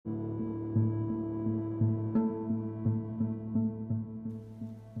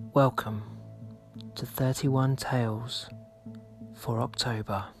Welcome to 31 Tales for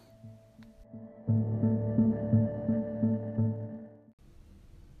October.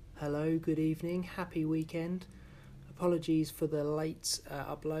 Hello, good evening, happy weekend. Apologies for the late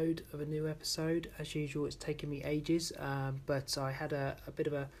upload of a new episode. As usual, it's taken me ages, but I had a bit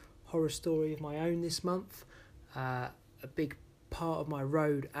of a horror story of my own this month. A big part of my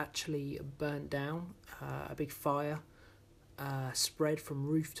road actually burnt down, a big fire spread from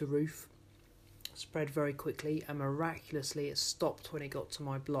roof to roof, spread very quickly, and miraculously it stopped when it got to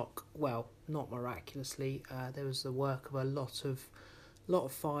my block. Well, not miraculously, there was the work of a lot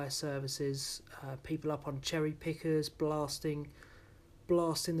of fire services, people up on cherry pickers blasting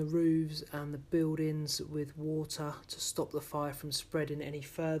the roofs and the buildings with water to stop the fire from spreading any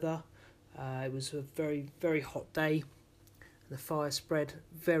further. It was a very, very hot day, and the fire spread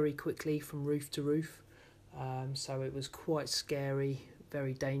very quickly from roof to roof. So it was quite scary,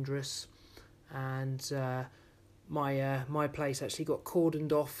 very dangerous, and my place actually got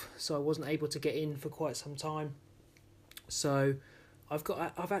cordoned off, so I wasn't able to get in for quite some time. So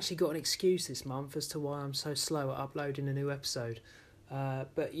I've actually got an excuse this month as to why I'm so slow at uploading a new episode.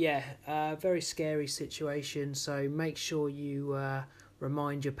 But yeah, very scary situation. So make sure you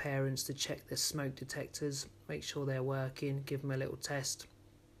remind your parents to check their smoke detectors, make sure they're working, give them a little test.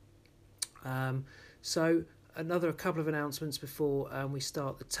 So a couple of announcements before we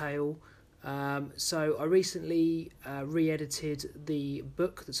start the tale. So I recently re-edited the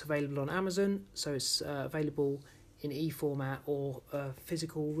book that's available on Amazon. So it's available in e-format or a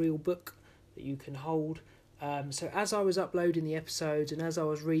physical real book that you can hold. So as I was uploading the episodes and as I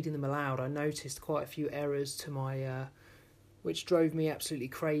was reading them aloud, I noticed quite a few errors to my which drove me absolutely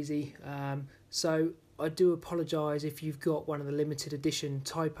crazy. So I do apologise if you've got one of the limited edition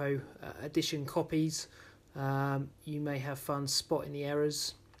typo edition copies. You may have fun spotting the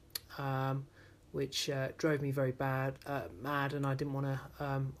errors, which drove me very mad, and I didn't want to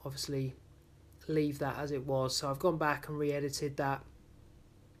obviously leave that as it was. So I've gone back and re-edited that,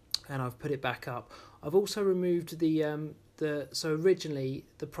 and I've put it back up. I've also removed so originally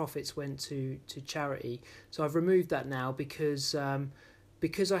the profits went to charity. So I've removed that now because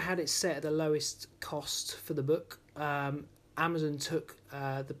I had it set at the lowest cost for the book. Amazon took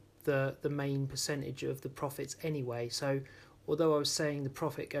the main percentage of the profits anyway. So although I was saying the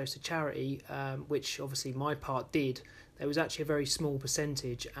profit goes to charity, which obviously my part did, there was actually a very small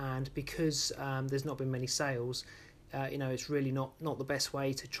percentage, and because there's not been many sales, it's really not the best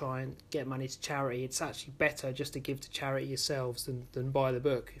way to try and get money to charity. It's actually better just to give to charity yourselves than buy the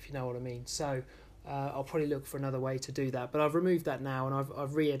book, if you know what I mean. So I'll probably look for another way to do that, but I've removed that now, and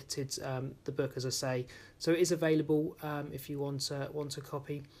I've re-edited the book, as I say, so it is available if you want a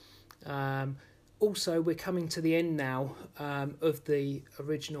copy. Also, we're coming to the end now of the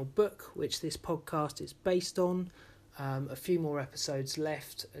original book, which this podcast is based on. A few more episodes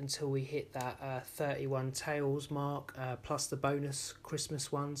left until we hit that 31 Tales mark, plus the bonus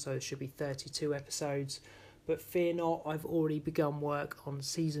Christmas one, so it should be 32 episodes. But fear not, I've already begun work on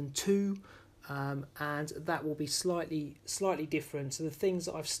season 2, and that will be slightly different. So the things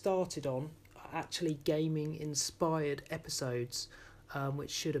that I've started on are actually gaming inspired episodes, which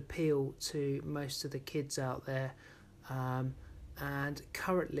should appeal to most of the kids out there, and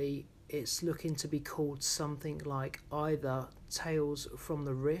currently it's looking to be called something like either Tales from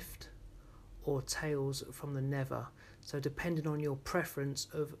the Rift or Tales from the Nether. So depending on your preference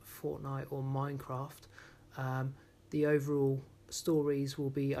of Fortnite or Minecraft, the overall stories will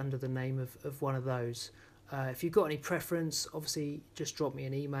be under the name of one of those. If you've got any preference, obviously just drop me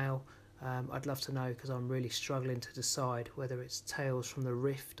an email. I'd love to know, because I'm really struggling to decide whether it's Tales from the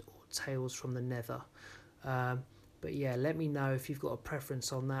Rift or Tales from the Nether. But yeah, let me know if you've got a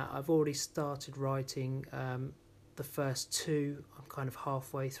preference on that. I've already started writing the first 2. I'm kind of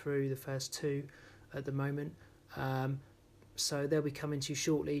halfway through the first 2 at the moment. So they'll be coming to you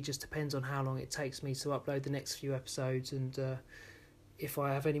shortly. Just depends on how long it takes me to upload the next few episodes, and if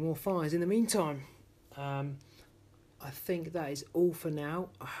I have any more fires in the meantime. I think that is all for now.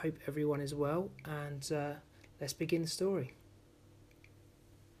 I hope everyone is well, and let's begin the story.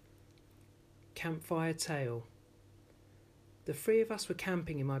 Campfire Tale. The 3 of us were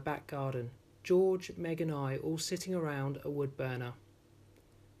camping in my back garden, George, Meg and I all sitting around a wood burner.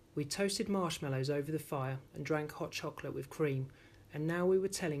 We toasted marshmallows over the fire and drank hot chocolate with cream, and now we were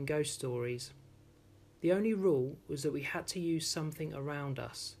telling ghost stories. The only rule was that we had to use something around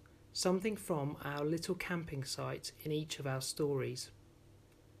us, something from our little camping site in each of our stories.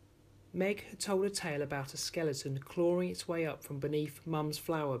 Meg had told a tale about a skeleton clawing its way up from beneath Mum's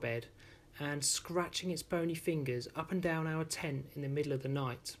flower bed, and scratching its bony fingers up and down our tent in the middle of the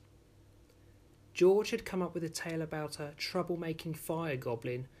night. George had come up with a tale about a trouble-making fire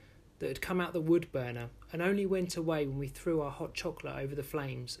goblin that had come out the wood burner and only went away when we threw our hot chocolate over the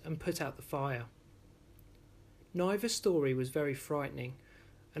flames and put out the fire. Neither story was very frightening,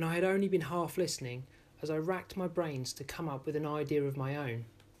 and I had only been half listening as I racked my brains to come up with an idea of my own.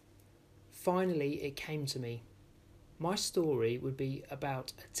 Finally it came to me. My story would be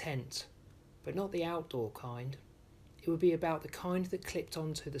about a tent, but not the outdoor kind. It would be about the kind that clipped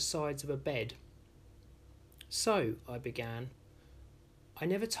onto the sides of a bed. So, I began, I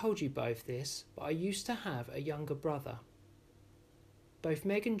never told you both this, but I used to have a younger brother. Both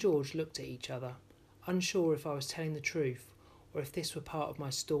Meg and George looked at each other, unsure if I was telling the truth or if this were part of my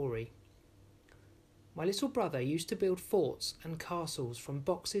story. My little brother used to build forts and castles from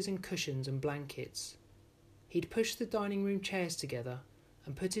boxes and cushions and blankets. He'd push the dining room chairs together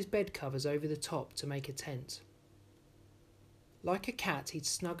and put his bed covers over the top to make a tent. Like a cat, he'd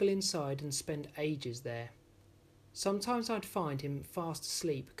snuggle inside and spend ages there. Sometimes I'd find him fast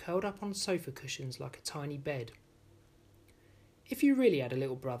asleep, curled up on sofa cushions like a tiny bed. "If you really had a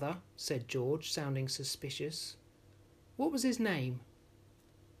little brother," said George, sounding suspicious, "what was his name?"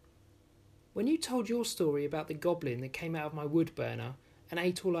 "When you told your story about the goblin that came out of my wood burner and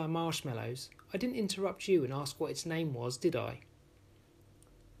ate all our marshmallows, I didn't interrupt you and ask what its name was, did I?"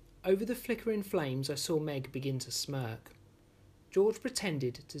 Over the flickering flames I saw Meg begin to smirk. George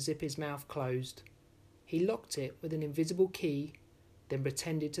pretended to zip his mouth closed. He locked it with an invisible key, then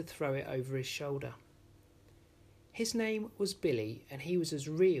pretended to throw it over his shoulder. His name was Billy, and he was as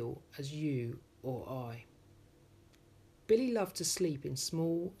real as you or I. Billy loved to sleep in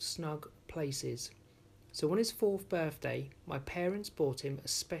small, snug places, so on his 4th birthday, my parents bought him a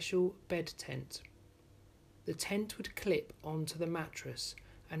special bed tent. The tent would clip onto the mattress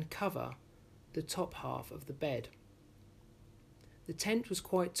and cover the top half of the bed. The tent was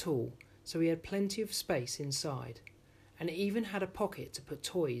quite tall, so he had plenty of space inside, and it even had a pocket to put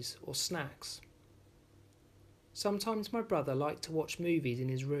toys or snacks. Sometimes my brother liked to watch movies in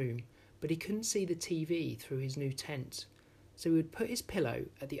his room, but he couldn't see the TV through his new tent, so he would put his pillow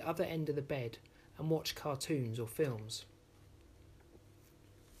at the other end of the bed and watch cartoons or films.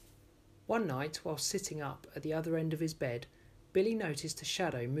 One night, while sitting up at the other end of his bed, Billy noticed a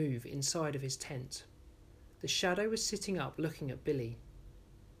shadow move inside of his tent. The shadow was sitting up looking at Billy.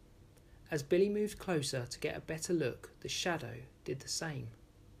 As Billy moved closer to get a better look, the shadow did the same.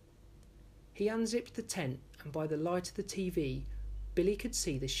 He unzipped the tent, and by the light of the TV, Billy could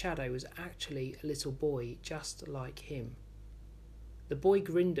see the shadow was actually a little boy just like him. The boy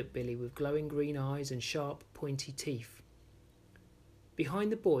grinned at Billy with glowing green eyes and sharp, pointy teeth.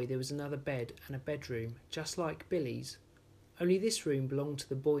 Behind the boy there was another bed and a bedroom, just like Billy's, only this room belonged to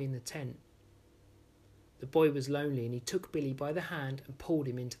the boy in the tent. The boy was lonely, and he took Billy by the hand and pulled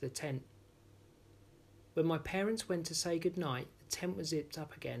him into the tent. When my parents went to say goodnight, the tent was zipped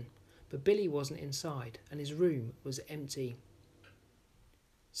up again, but Billy wasn't inside, and his room was empty.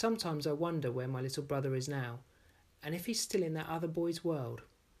 Sometimes I wonder where my little brother is now, and if he's still in that other boy's world.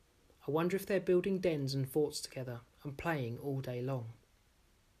 I wonder if they're building dens and forts together and playing all day long.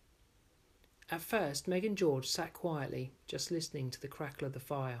 At first, Meg and George sat quietly, just listening to the crackle of the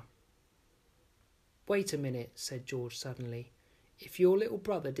fire. "Wait a minute," said George suddenly. "If your little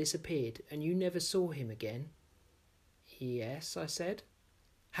brother disappeared and you never saw him again?" "Yes," I said.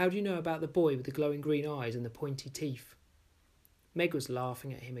 "How do you know about the boy with the glowing green eyes and the pointy teeth?" Meg was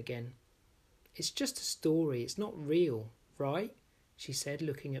laughing at him again. "It's just a story, it's not real, right?" she said,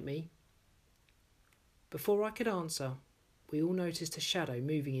 looking at me. Before I could answer, we all noticed a shadow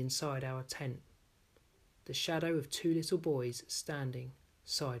moving inside our tent. The shadow of 2 little boys standing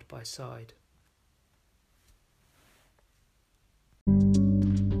side by side.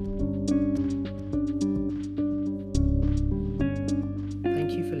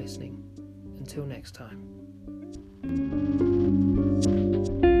 Thank you for listening. Until next time.